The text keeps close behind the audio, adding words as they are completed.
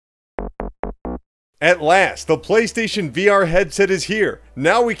At last, the PlayStation VR headset is here.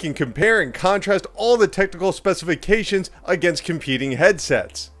 Now we can compare and contrast all the technical specifications against competing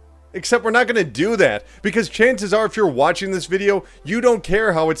headsets. Except we're not going to do that, because chances are if you're watching this video, you don't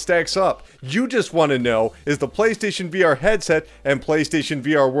care how it stacks up. You just want to know, is the PlayStation VR headset and PlayStation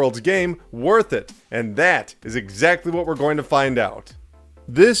VR World's game worth it? And that is exactly what we're going to find out.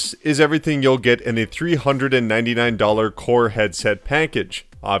 This is everything you'll get in a $399 core headset package.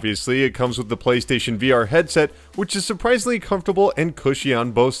 Obviously, it comes with the PlayStation VR headset, which is surprisingly comfortable and cushy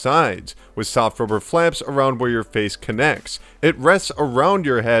on both sides, with soft rubber flaps around where your face connects. It rests around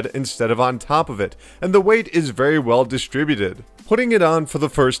your head instead of on top of it, and the weight is very well distributed. Putting it on for the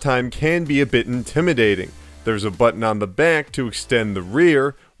first time can be a bit intimidating. There's a button on the back to extend the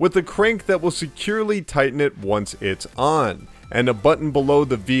rear, with a crank that will securely tighten it once it's on, and a button below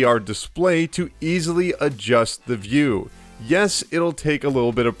the VR display to easily adjust the view. Yes, it'll take a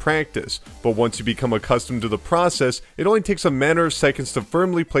little bit of practice, but once you become accustomed to the process, it only takes a matter of seconds to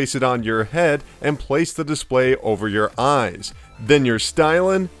firmly place it on your head and place the display over your eyes. Then you're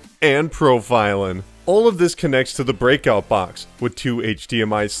stylin' and profilin'. All of this connects to the breakout box, with two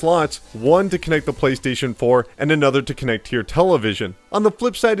HDMI slots, one to connect the PlayStation 4 and another to connect to your television. On the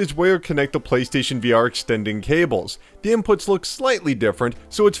flip side is where you connect the PlayStation VR extending cables. The inputs look slightly different,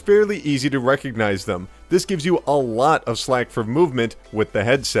 so it's fairly easy to recognize them. This gives you a lot of slack for movement with the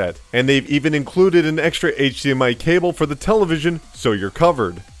headset. And they've even included an extra HDMI cable for the television, so you're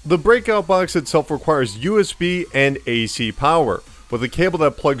covered. The breakout box itself requires USB and AC power, with a cable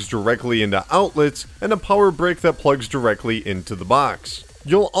that plugs directly into outlets and a power brick that plugs directly into the box.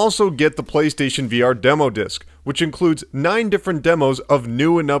 You'll also get the PlayStation VR demo disc, which includes 9 different demos of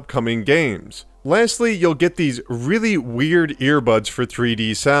new and upcoming games. Lastly, you'll get these really weird earbuds for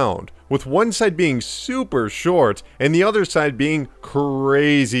 3D sound, with one side being super short and the other side being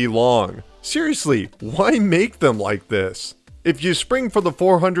crazy long. Seriously, why make them like this? If you spring for the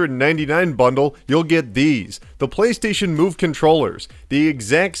 $499 bundle, you'll get these, the PlayStation Move controllers, the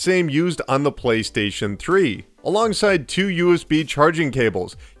exact same used on the PlayStation 3, alongside 2 USB charging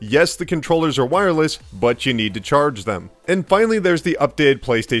cables. Yes, the controllers are wireless, but you need to charge them. And finally, there's the updated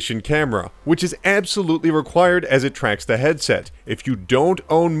PlayStation camera, which is absolutely required as it tracks the headset. If you don't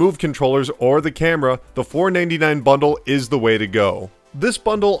own Move controllers or the camera, the $499 bundle is the way to go. This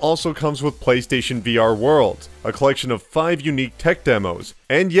bundle also comes with PlayStation VR Worlds, a collection of 5 unique tech demos.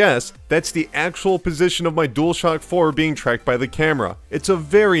 And yes, that's the actual position of my DualShock 4 being tracked by the camera. It's a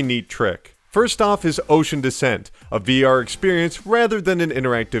very neat trick. First off is Ocean Descent, a VR experience rather than an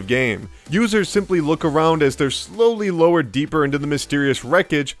interactive game. Users simply look around as they're slowly lowered deeper into the mysterious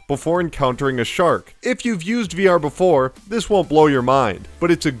wreckage before encountering a shark. If you've used VR before, this won't blow your mind, but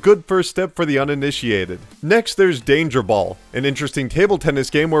it's a good first step for the uninitiated. Next there's Danger Ball, an interesting table tennis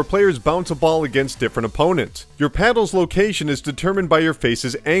game where players bounce a ball against different opponents. Your paddle's location is determined by your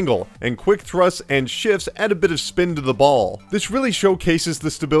face's angle, and quick thrusts and shifts add a bit of spin to the ball. This really showcases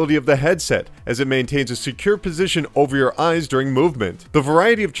the stability of the headset, as it maintains a secure position over your eyes during movement. The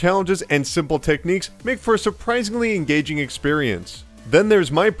variety of challenges and simple techniques make for a surprisingly engaging experience. Then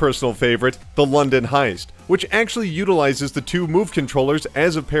there's my personal favorite, the London Heist, which actually utilizes the 2 Move controllers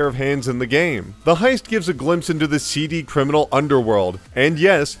as a pair of hands in the game. The heist gives a glimpse into the seedy criminal underworld, and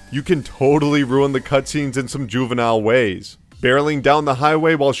yes, you can totally ruin the cutscenes in some juvenile ways. Barreling down the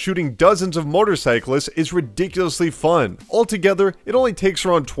highway while shooting dozens of motorcyclists is ridiculously fun. Altogether, it only takes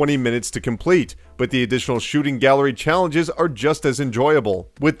around 20 minutes to complete, but the additional shooting gallery challenges are just as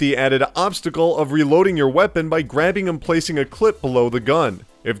enjoyable, with the added obstacle of reloading your weapon by grabbing and placing a clip below the gun.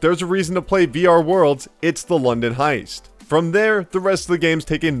 If there's a reason to play VR Worlds, it's the London Heist. From there, the rest of the games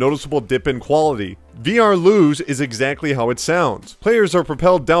take a noticeable dip in quality. VR Luge is exactly how it sounds. Players are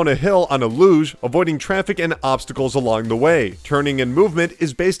propelled down a hill on a luge, avoiding traffic and obstacles along the way. Turning and movement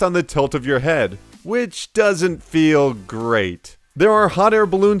is based on the tilt of your head, which doesn't feel great. There are hot air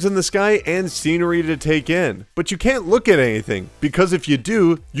balloons in the sky and scenery to take in, but you can't look at anything, because if you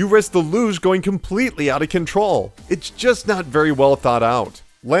do, you risk the luge going completely out of control. It's just not very well thought out.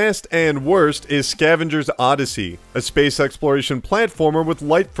 Last and worst is Scavenger's Odyssey, a space exploration platformer with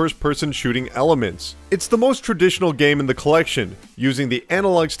light first-person shooting elements. It's the most traditional game in the collection, using the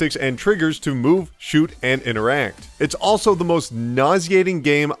analog sticks and triggers to move, shoot, and interact. It's also the most nauseating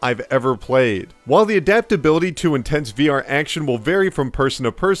game I've ever played. While the adaptability to intense VR action will vary from person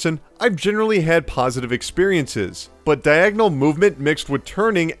to person, I've generally had positive experiences. But diagonal movement mixed with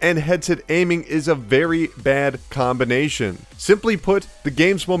turning and headset aiming is a very bad combination. Simply put, the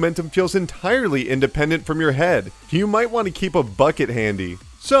game's momentum feels entirely independent from your head. You might want to keep a bucket handy.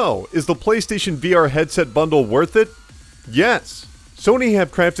 So, is the PlayStation VR headset bundle worth it? Yes. Sony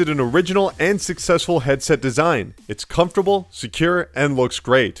have crafted an original and successful headset design. It's comfortable, secure, and looks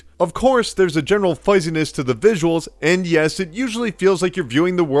great. Of course, there's a general fuzziness to the visuals, and yes, it usually feels like you're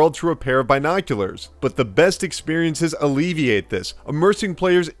viewing the world through a pair of binoculars. But the best experiences alleviate this, immersing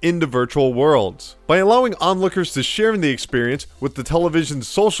players into virtual worlds. By allowing onlookers to share in the experience with the television's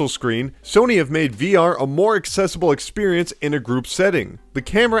social screen, Sony have made VR a more accessible experience in a group setting. The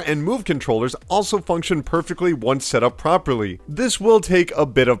camera and move controllers also function perfectly once set up properly. This will take a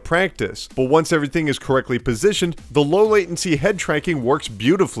bit of practice, but once everything is correctly positioned, the low latency head tracking works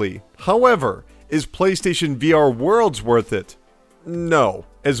beautifully. However, is PlayStation VR Worlds worth it? No.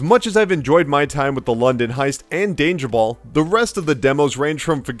 As much as I've enjoyed my time with the London Heist and Danger Ball, the rest of the demos range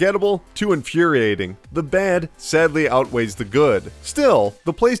from forgettable to infuriating. The bad sadly outweighs the good. Still,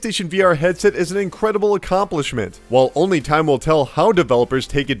 the PlayStation VR headset is an incredible accomplishment. While only time will tell how developers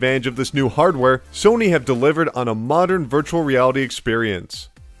take advantage of this new hardware, Sony have delivered on a modern virtual reality experience.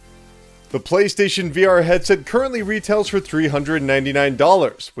 The PlayStation VR headset currently retails for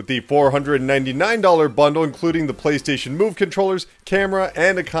 $399, with the $499 bundle including the PlayStation Move controllers, camera,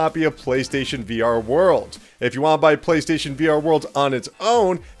 and a copy of PlayStation VR Worlds. If you want to buy PlayStation VR Worlds on its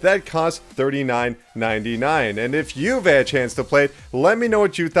own, that costs $39.99. And if you've had a chance to play it, let me know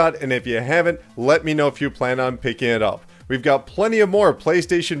what you thought, and if you haven't, let me know if you plan on picking it up. We've got plenty of more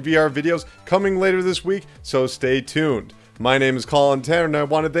PlayStation VR videos coming later this week, so stay tuned. My name is Colin Tanner, and I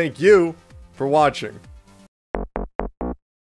want to thank you for watching.